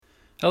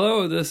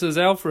Hello, this is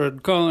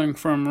Alfred calling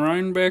from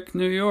Rhinebeck,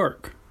 New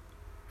York.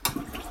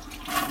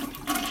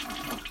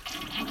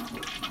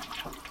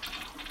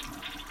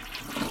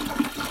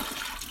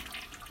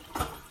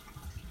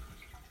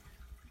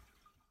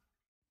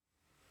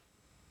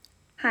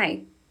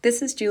 Hi,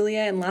 this is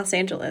Julia in Los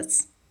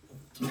Angeles.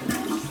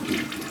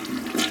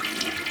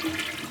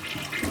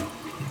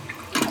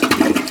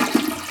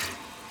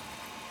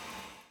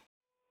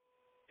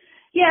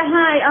 Yeah,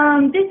 hi.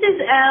 This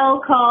is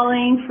Elle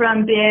calling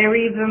from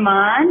Barrie,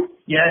 Vermont.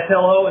 Yes,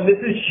 hello, and this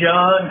is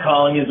Sean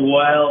calling as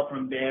well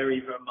from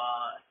Barrie,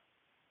 Vermont.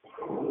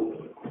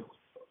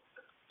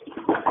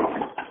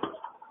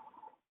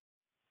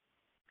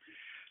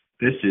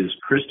 This is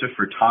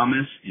Christopher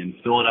Thomas in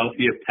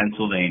Philadelphia,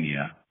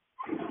 Pennsylvania.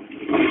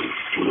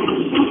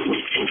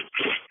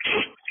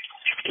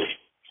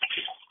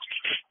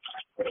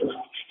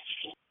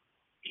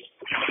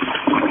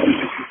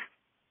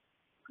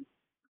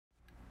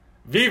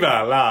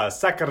 Viva la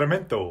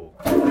Sacramento!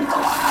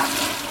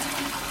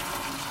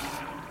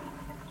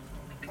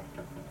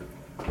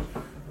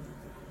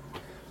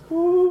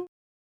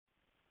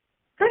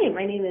 Hi,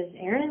 my name is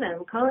Erin.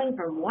 I'm calling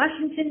from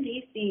Washington,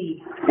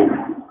 D.C.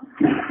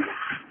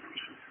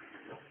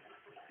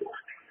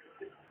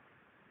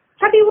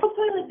 Happy World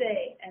Toilet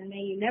Day, and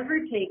may you never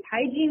take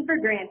hygiene for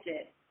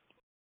granted.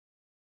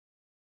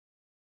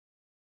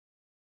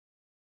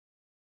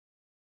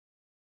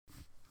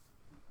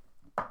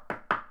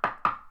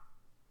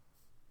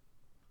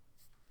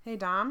 Hey,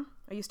 Dom,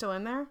 are you still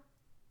in there?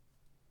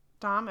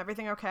 Dom,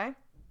 everything okay?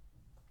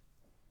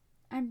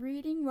 I'm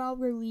reading while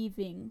we're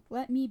leaving.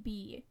 Let me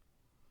be.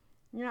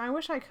 You know, I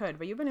wish I could,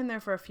 but you've been in there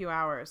for a few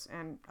hours,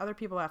 and other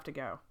people have to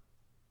go.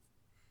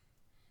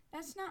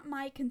 That's not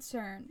my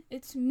concern.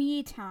 It's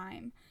me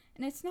time.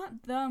 And it's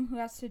not them who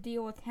has to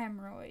deal with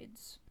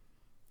hemorrhoids.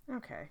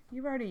 Okay,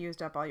 you've already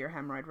used up all your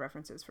hemorrhoid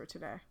references for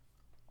today.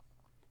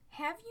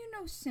 Have you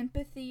no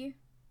sympathy?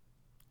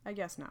 I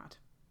guess not.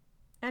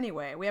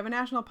 Anyway, we have a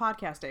National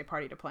Podcast Day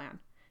party to plan.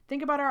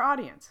 Think about our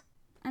audience.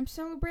 I'm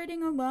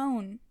celebrating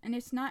alone, and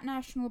it's not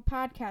National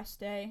Podcast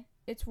Day.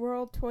 It's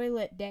World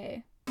Toilet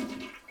Day.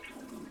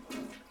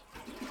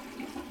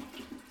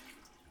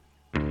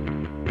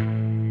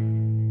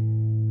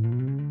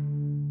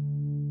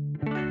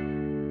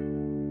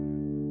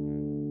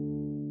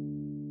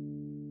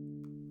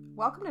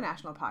 Welcome to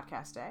National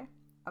Podcast Day,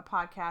 a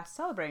podcast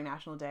celebrating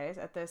national days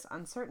at this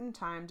uncertain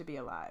time to be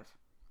alive.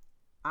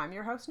 I'm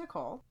your host,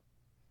 Nicole.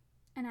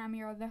 And I'm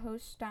your other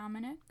host,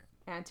 Dominic.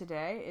 And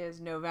today is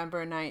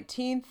November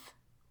 19th,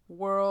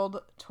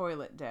 World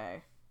Toilet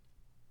Day.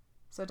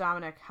 So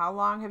Dominic, how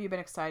long have you been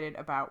excited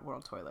about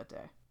World Toilet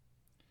Day?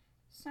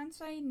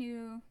 Since I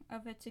knew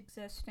of its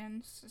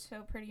existence,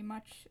 so pretty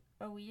much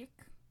a week.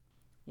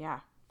 Yeah,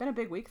 been a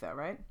big week though,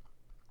 right?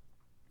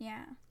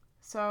 Yeah.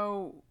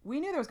 So we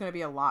knew there was going to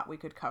be a lot we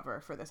could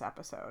cover for this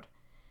episode.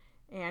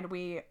 And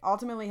we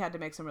ultimately had to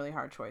make some really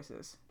hard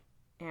choices.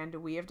 And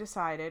we have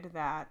decided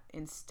that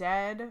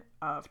instead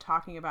of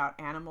talking about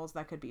animals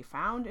that could be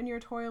found in your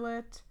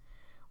toilet,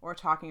 or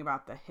talking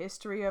about the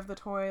history of the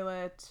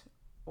toilet,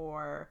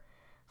 or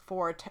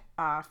four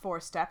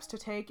steps to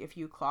take if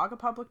you clog a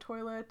public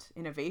toilet,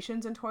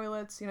 innovations in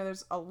toilets,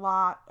 there's a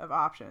lot of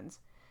options.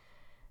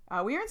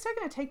 We are instead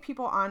going to take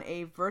people on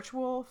a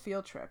virtual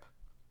field trip.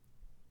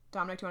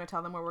 Dominic, do you want to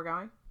tell them where we're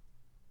going?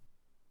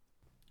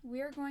 We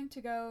are going to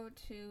go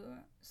to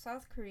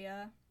South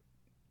Korea,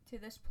 to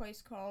this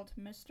place called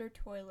Mr.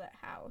 Toilet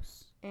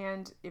House.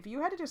 And if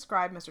you had to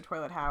describe Mr.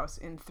 Toilet House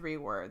in 3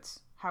 words,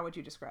 how would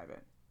you describe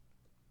it?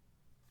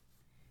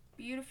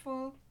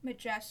 Beautiful,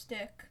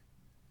 majestic,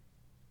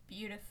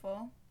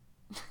 beautiful.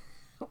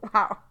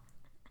 Wow.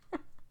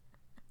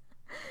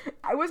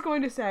 I was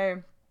going to say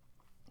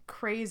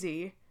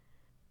crazy,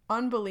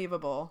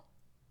 unbelievable,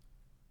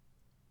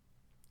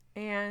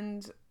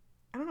 and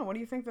I don't know, what do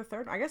you think the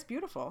third? I guess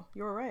beautiful.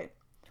 You were right.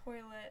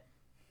 Toilet.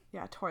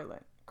 Yeah,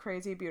 toilet.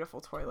 Crazy,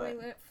 beautiful toilet.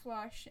 Toilet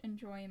flush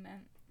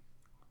enjoyment.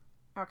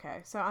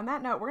 Okay, so on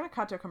that note, we're going to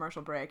cut to a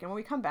commercial break. And when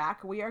we come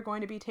back, we are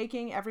going to be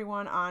taking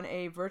everyone on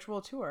a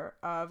virtual tour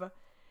of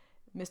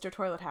Mr.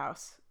 Toilet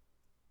House,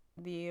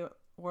 the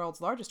world's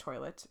largest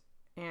toilet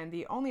and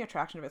the only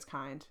attraction of its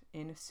kind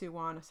in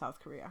Suwon, South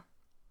Korea.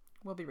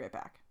 We'll be right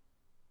back.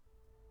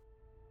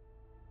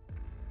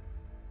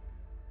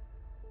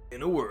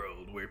 In a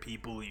world where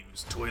people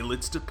use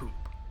toilets to poop,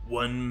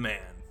 one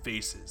man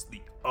faces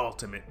the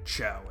ultimate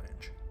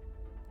challenge.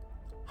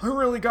 I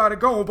really gotta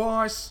go,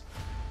 boss.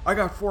 I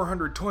got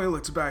 400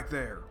 toilets back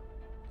there.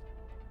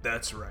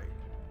 That's right.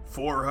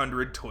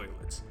 400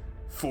 toilets,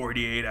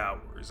 48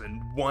 hours,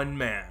 and one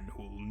man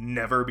who'll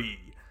never be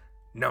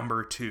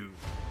number 2.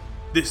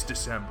 This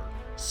December,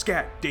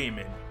 Scat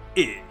Damon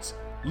is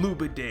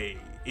Luba Day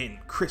in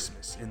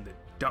Christmas in the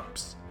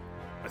Dumps.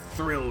 A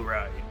thrill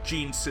ride,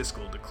 Gene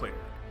Siskel declared.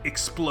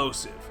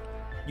 Explosive.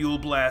 You'll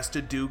blast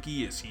a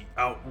dookie as he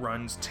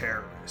outruns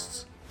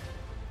terrorists.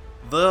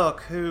 The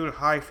cool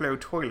high-flow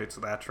toilets,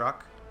 that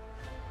truck.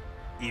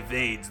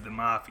 Evades the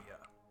mafia.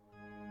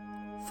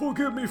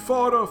 Forgive me,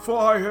 Father, for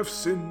I have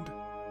sinned.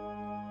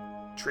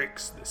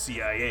 tricks the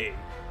CIA.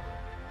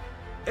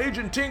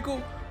 Agent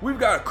Tinkle, we've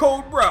got a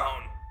code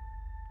brown.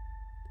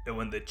 And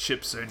when the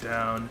chips are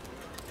down,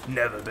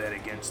 never bet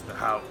against the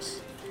house.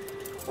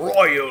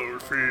 Royal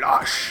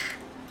flush.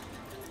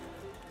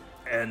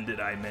 And did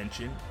I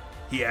mention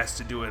he has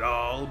to do it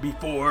all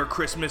before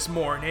Christmas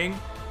morning?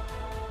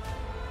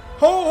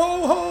 Ho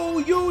ho ho,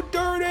 you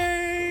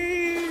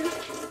dirty!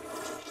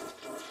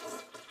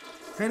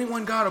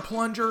 Anyone got a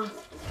plunger?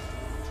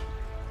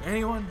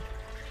 Anyone?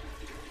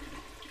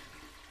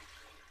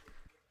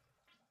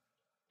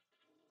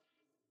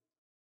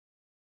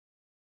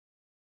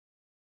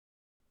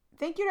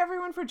 Thank you to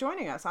everyone for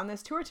joining us on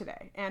this tour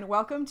today, and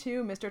welcome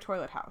to Mr.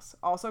 Toilet House,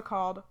 also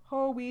called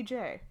Ho Wee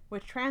J,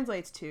 which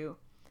translates to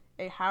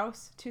a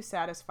house to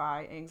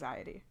satisfy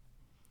anxiety.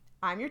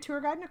 I'm your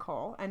tour guide,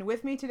 Nicole, and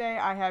with me today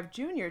I have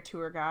junior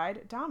tour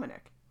guide,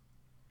 Dominic.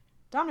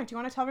 Dominic, do you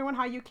want to tell everyone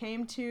how you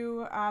came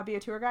to be a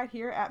tour guide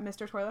here at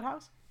Mr. Toilet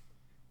House?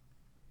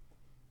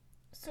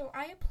 So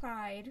I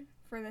applied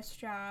for this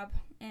job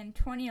in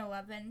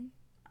 2011,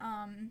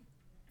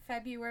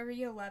 February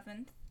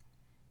 11th.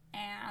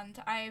 And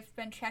I've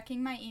been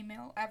checking my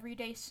email every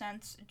day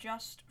since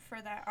just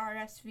for that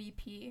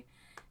RSVP.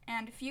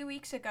 And a few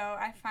weeks ago,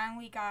 I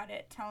finally got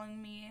it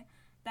telling me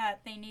that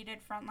they needed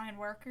frontline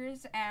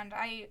workers, and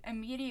I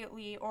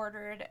immediately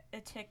ordered a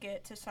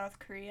ticket to South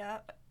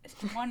Korea.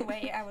 One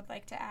way I would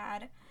like to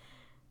add.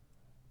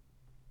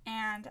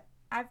 And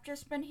I've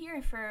just been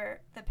here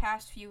for the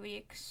past few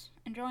weeks,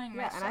 enjoying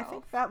myself. Yeah, and I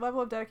think that level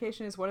of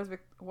dedication is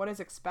what is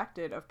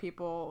expected of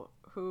people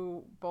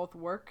who both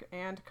work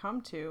and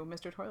come to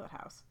Mr. Toilet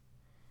House.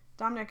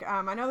 Dominic,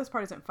 I know this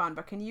part isn't fun,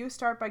 but can you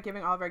start by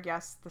giving all of our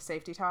guests the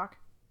safety talk?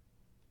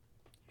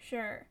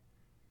 Sure.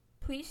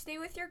 Please stay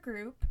with your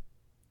group.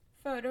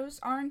 Photos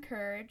are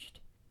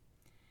encouraged.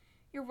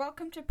 You're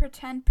welcome to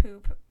pretend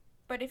poop,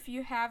 but if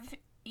you have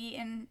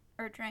eaten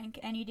or drank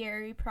any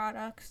dairy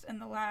products in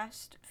the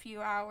last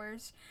few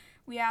hours,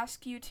 we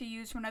ask you to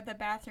use one of the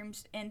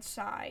bathrooms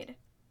inside.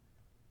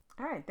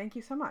 All right, thank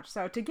you so much.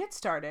 So to get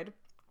started,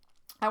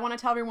 I want to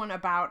tell everyone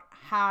about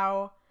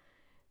how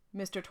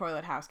Mr.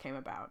 Toilet House came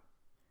about.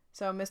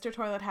 So Mr.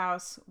 Toilet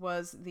House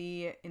was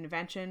the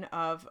invention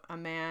of a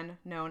man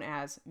known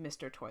as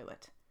Mr.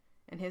 Toilet,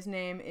 and his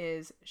name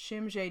is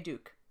Shim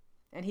Jae-duk,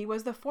 and he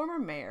was the former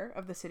mayor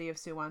of the city of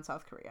Suwon,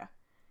 South Korea.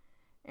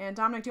 And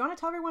Dominic, do you want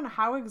to tell everyone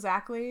how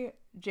exactly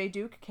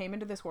Jae-duk came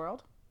into this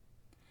world?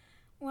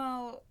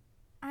 Well,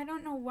 I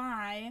don't know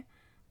why,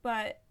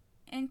 but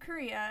in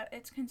Korea,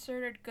 it's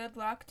considered good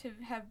luck to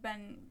have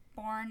been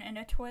born in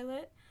a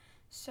toilet.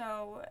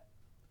 So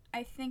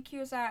I think he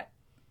was at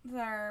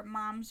their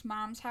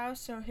mom's house,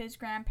 so his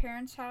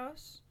grandparents'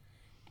 house,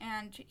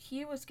 and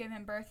he was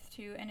given birth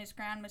to in his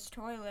grandma's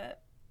toilet.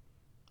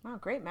 Wow,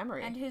 great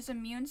memory. And his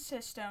immune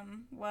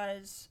system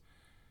was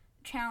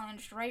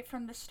challenged right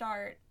from the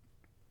start.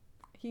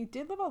 He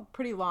did live a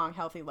pretty long,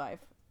 healthy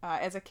life.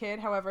 As a kid,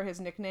 however, his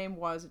nickname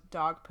was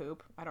Dog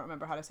Poop. I don't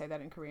remember how to say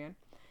that in Korean.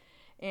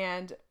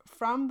 And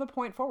from the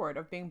point forward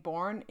of being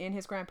born in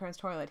his grandparents'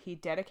 toilet, he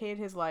dedicated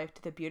his life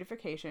to the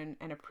beautification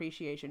and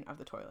appreciation of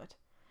the toilet.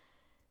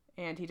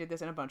 And he did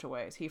this in a bunch of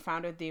ways. He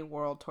founded the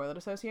World Toilet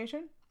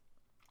Association.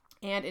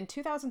 And in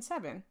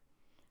 2007,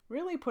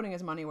 really putting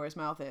his money where his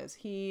mouth is,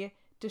 he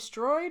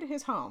destroyed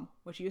his home,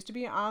 which used to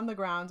be on the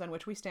grounds on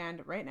which we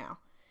stand right now,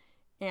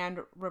 and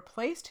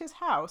replaced his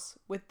house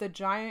with the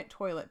giant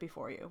toilet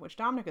before you, which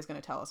Dominic is going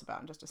to tell us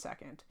about in just a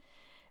second.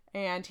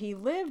 And he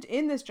lived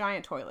in this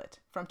giant toilet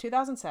from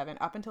 2007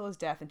 up until his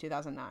death in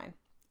 2009,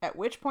 at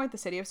which point the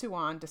city of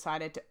Suwon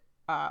decided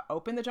to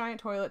open the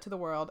giant toilet to the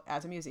world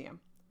as a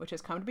museum, which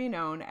has come to be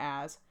known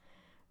as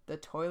the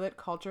Toilet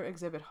Culture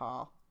Exhibit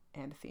Hall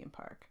and Theme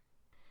Park.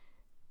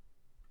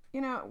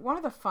 You know, one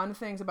of the fun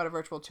things about a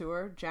virtual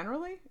tour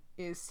generally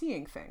is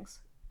seeing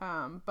things,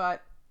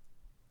 but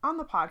on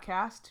the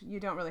podcast, you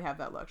don't really have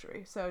that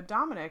luxury. So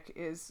Dominic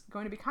is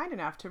going to be kind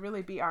enough to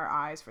really be our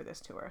eyes for this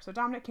tour. So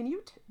Dominic, can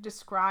you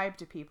describe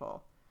to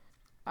people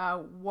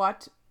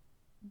what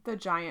the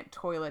giant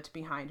toilet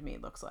behind me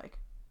looks like?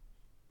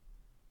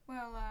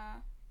 Well,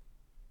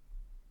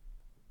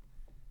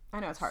 I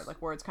know it's hard,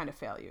 like words kind of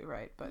fail you,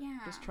 right? But yeah,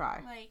 just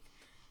try. Like,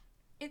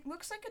 it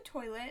looks like a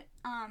toilet.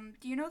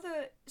 Do you know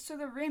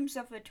the rims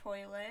of a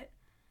toilet,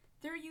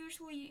 they're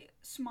usually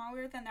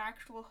smaller than the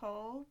actual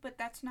hole, but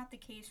that's not the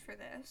case for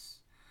this.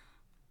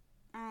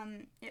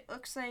 It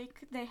looks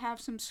like they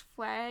have some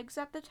flags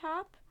at the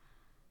top.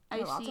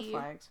 Lots of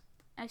flags.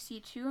 I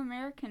see 2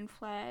 American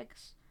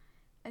flags.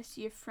 I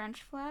see a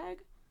French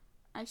flag.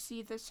 I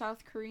see the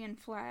South Korean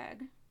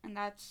flag, and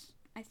that's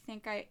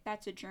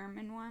a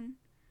German one.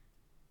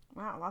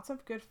 Wow, lots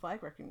of good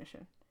flag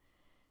recognition.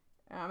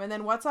 And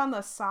then what's on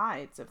the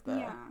sides of the...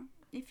 Yeah,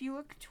 if you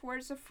look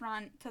towards the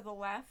front to the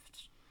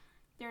left,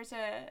 there's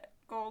a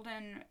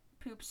golden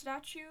poop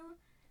statue,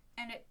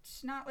 and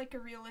it's not like a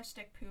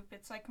realistic poop.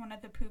 It's like one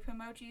of the poop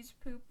emojis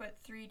poop, but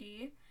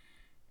 3D.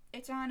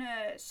 It's on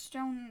a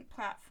stone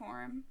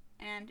platform,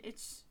 and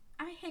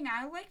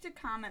I like to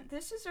comment,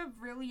 this is a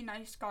really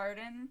nice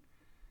garden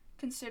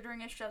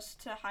considering it's just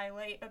to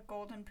highlight a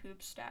golden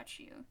poop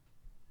statue.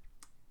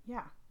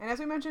 Yeah. And as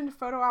we mentioned,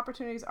 photo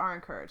opportunities are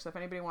encouraged. So if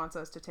anybody wants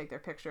us to take their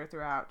picture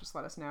throughout, just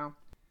let us know.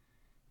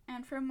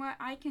 And from what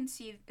I can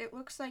see, it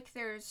looks like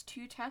there's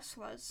 2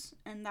 Teslas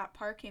in that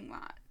parking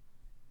lot.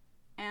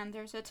 And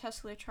there's a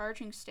Tesla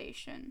charging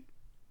station.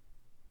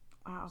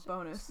 Wow,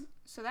 bonus.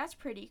 So that's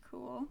pretty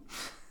cool.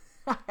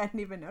 I hadn't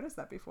even noticed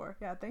that before.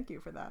 Yeah, thank you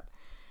for that.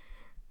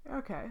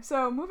 Okay,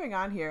 so moving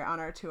on here on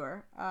our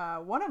tour,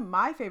 one of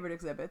my favorite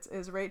exhibits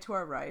is right to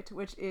our right,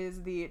 which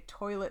is the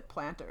toilet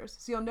planters.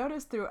 So you'll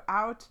notice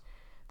throughout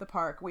the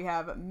park we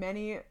have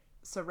many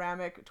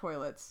ceramic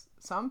toilets,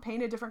 some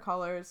painted different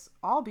colors,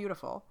 all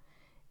beautiful,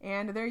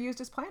 and they're used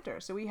as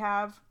planters. So we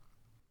have,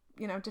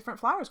 different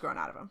flowers growing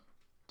out of them.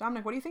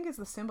 Dominic, what do you think is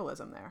the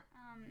symbolism there?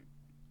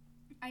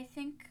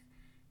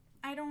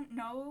 I don't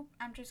know,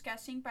 I'm just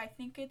guessing, but I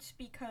think it's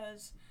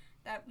because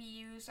that we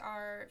use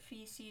our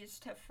feces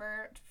to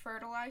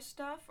fertilize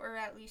stuff, or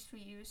at least we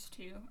used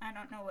to. I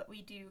don't know what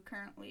we do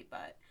currently,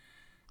 but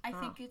I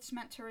think it's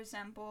meant to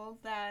resemble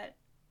that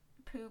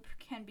poop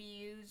can be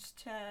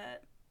used to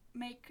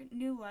make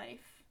new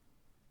life,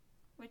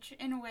 which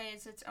in a way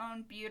is its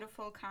own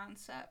beautiful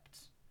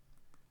concept.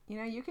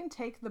 You can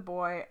take the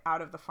boy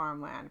out of the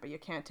farmland, but you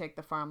can't take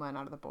the farmland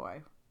out of the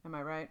boy. Am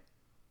I right?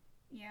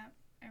 Yeah.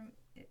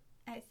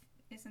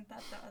 Isn't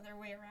that the other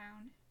way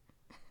around?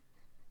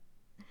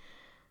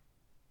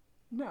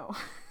 No,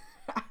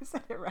 I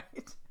said it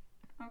right.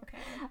 Okay.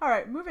 All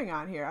right, moving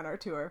on here on our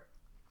tour.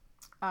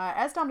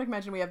 As Dominic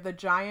mentioned, we have the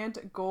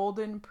giant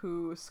golden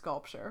poo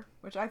sculpture,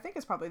 which I think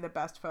is probably the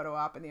best photo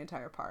op in the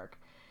entire park.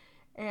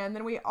 And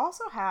then we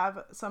also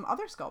have some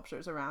other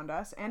sculptures around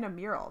us and a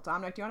mural.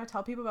 Dominic, do you want to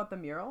tell people about the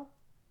mural?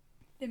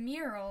 The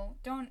mural?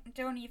 Don't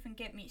even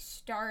get me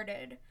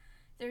started.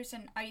 There's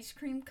an ice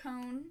cream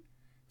cone.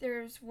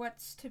 There's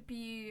what's to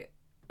be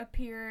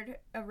appeared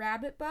a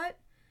rabbit butt,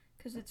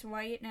 because it's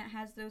white and it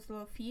has those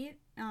little feet.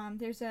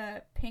 There's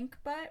a pink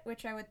butt,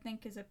 which I would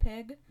think is a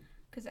pig,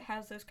 because it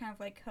has those kind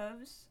of like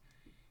hooves.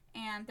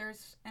 And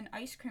there's an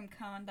ice cream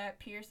cone that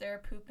appears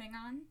they're pooping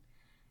on.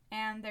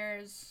 And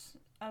there's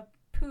a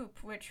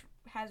poop, which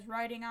has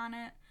writing on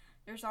it.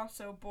 There's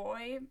also a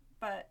boy,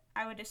 but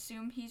I would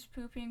assume he's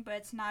pooping, but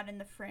it's not in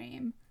the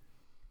frame.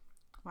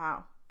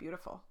 Wow,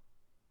 beautiful.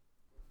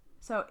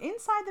 So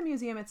inside the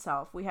museum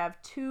itself, we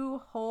have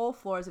 2 whole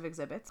floors of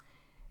exhibits.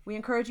 We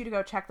encourage you to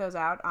go check those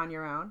out on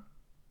your own.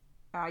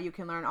 You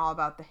can learn all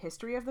about the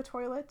history of the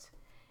toilet,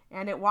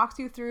 and it walks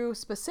you through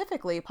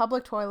specifically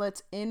public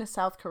toilets in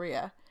South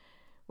Korea,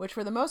 which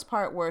for the most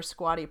part were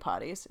squatty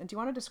potties. And do you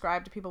want to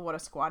describe to people what a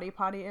squatty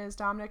potty is,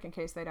 Dominic, in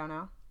case they don't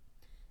know?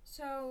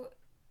 So,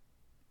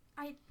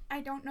 I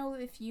don't know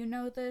if you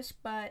know this,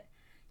 but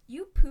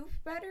you poop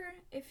better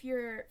if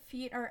your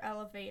feet are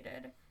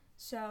elevated.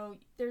 So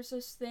there's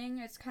this thing,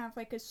 it's kind of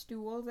like a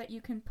stool that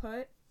you can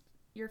put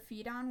your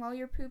feet on while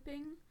you're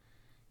pooping,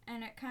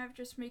 and it kind of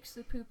just makes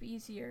the poop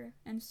easier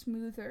and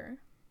smoother.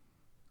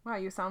 Wow,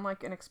 you sound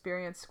like an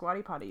experienced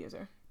squatty potty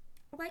user.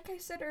 Like I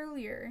said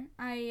earlier,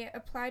 I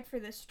applied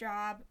for this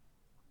job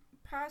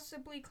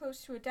possibly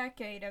close to a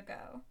decade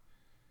ago,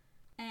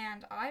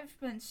 and I've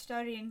been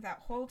studying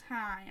that whole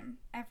time.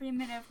 Every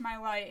minute of my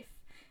life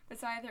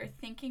was either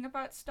thinking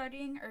about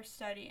studying or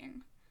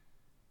studying.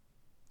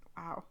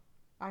 Wow.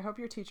 I hope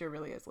your teacher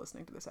really is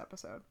listening to this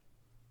episode.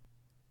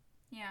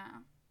 Yeah.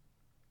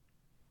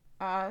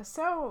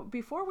 So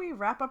before we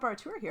wrap up our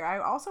tour here, I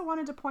also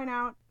wanted to point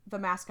out the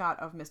mascot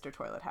of Mr.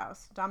 Toilet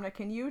House. Dominic,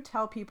 can you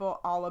tell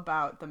people all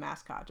about the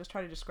mascot? Just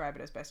try to describe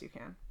it as best you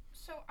can.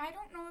 So I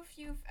don't know if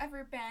you've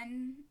ever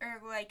been or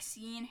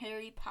seen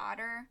Harry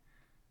Potter,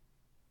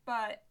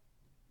 but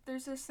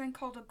there's this thing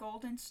called a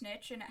golden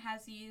snitch, and it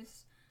has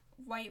these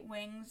white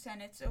wings,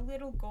 and it's a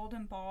little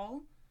golden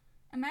ball.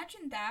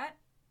 Imagine that,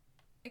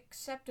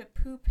 except a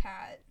poop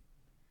hat,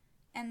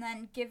 and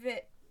then give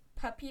it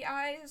puppy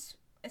eyes,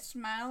 a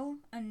smile,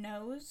 a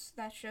nose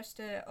that's just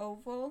a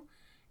oval,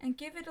 and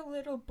give it a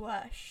little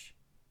blush.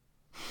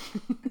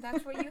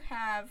 That's what you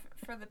have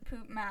for the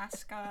poop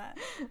mascot.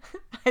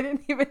 I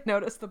didn't even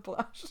notice the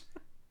blush.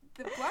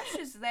 The blush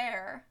is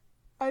there.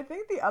 I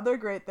think the other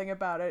great thing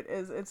about it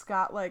is it's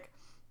got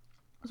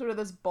sort of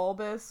this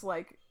bulbous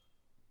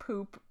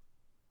poop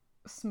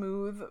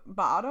smooth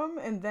bottom,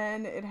 and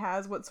then it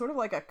has what's sort of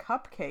like a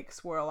cupcake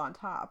swirl on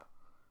top.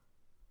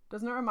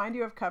 Doesn't it remind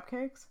you of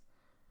cupcakes?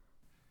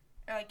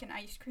 Like an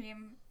ice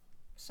cream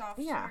soft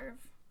Yeah.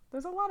 serve.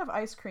 There's a lot of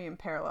ice cream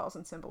parallels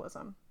and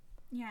symbolism.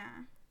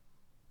 Yeah.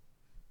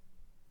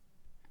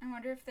 I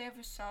wonder if they have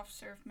a soft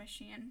serve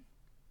machine.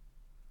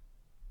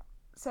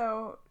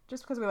 So,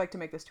 just because we like to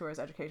make this tour as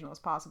educational as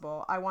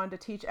possible, I wanted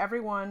to teach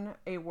everyone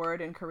a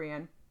word in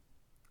Korean,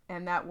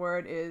 and that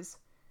word is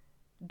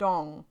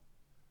dong,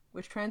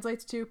 which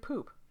translates to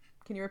poop.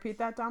 Can you repeat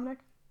that, Dominic?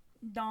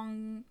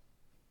 Dong.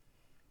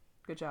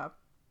 Good job.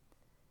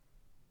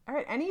 All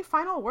right, any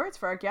final words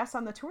for our guests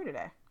on the tour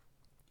today?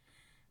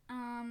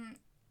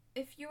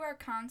 If you are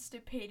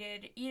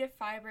constipated, eat a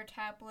fiber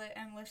tablet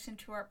and listen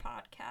to our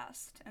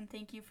podcast. And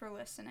thank you for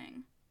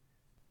listening.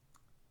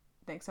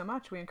 thanks so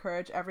much. We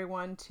encourage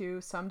everyone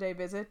to someday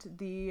visit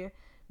the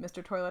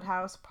Mr. Toilet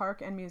House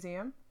Park and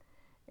Museum,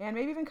 and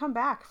maybe even come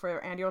back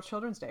for annual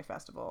Children's Day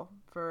Festival,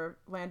 for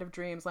Land of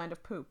Dreams, Land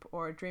of Poop,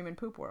 or Dream and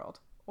Poop World,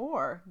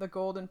 or the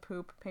Golden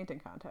Poop Painting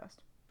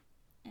Contest.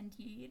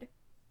 Indeed.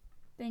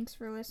 Thanks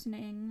for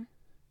listening.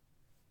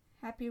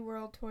 Happy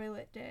World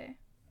Toilet Day.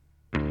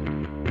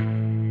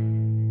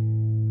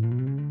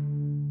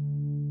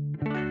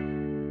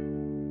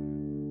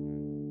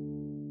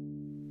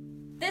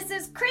 This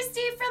is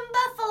Christy from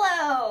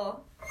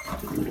Buffalo.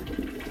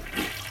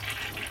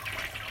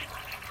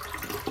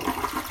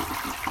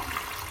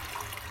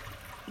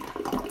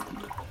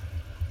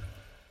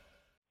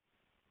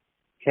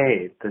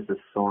 Hey, this is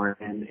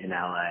Soren in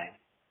LA.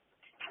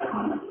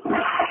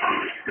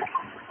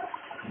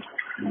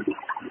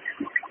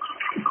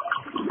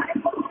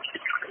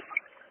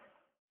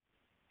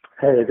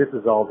 Hey, this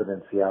is Alden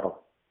in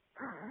Seattle.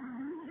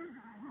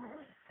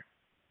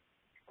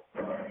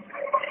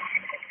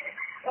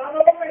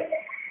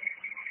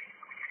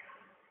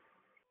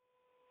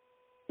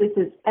 This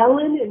is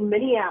Ellen in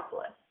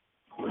Minneapolis.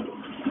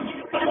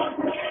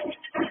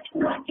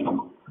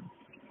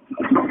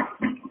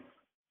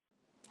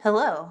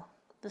 Hello,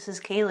 this is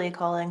Kaylee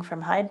calling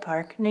from Hyde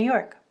Park, New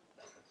York.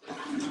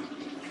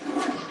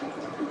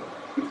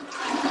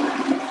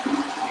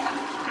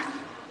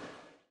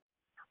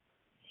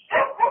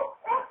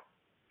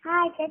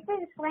 Hi, this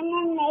is Gwen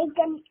and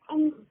Megan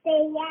in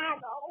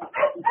Seattle.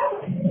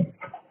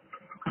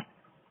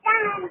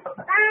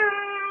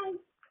 Bye.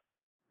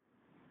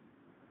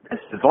 This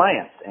is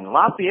Lance in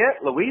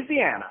Lafayette,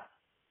 Louisiana.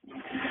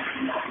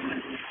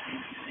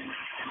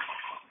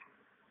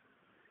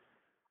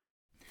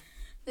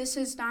 This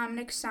is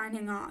Dominic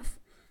signing off.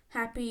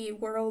 Happy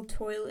World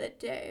Toilet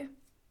Day.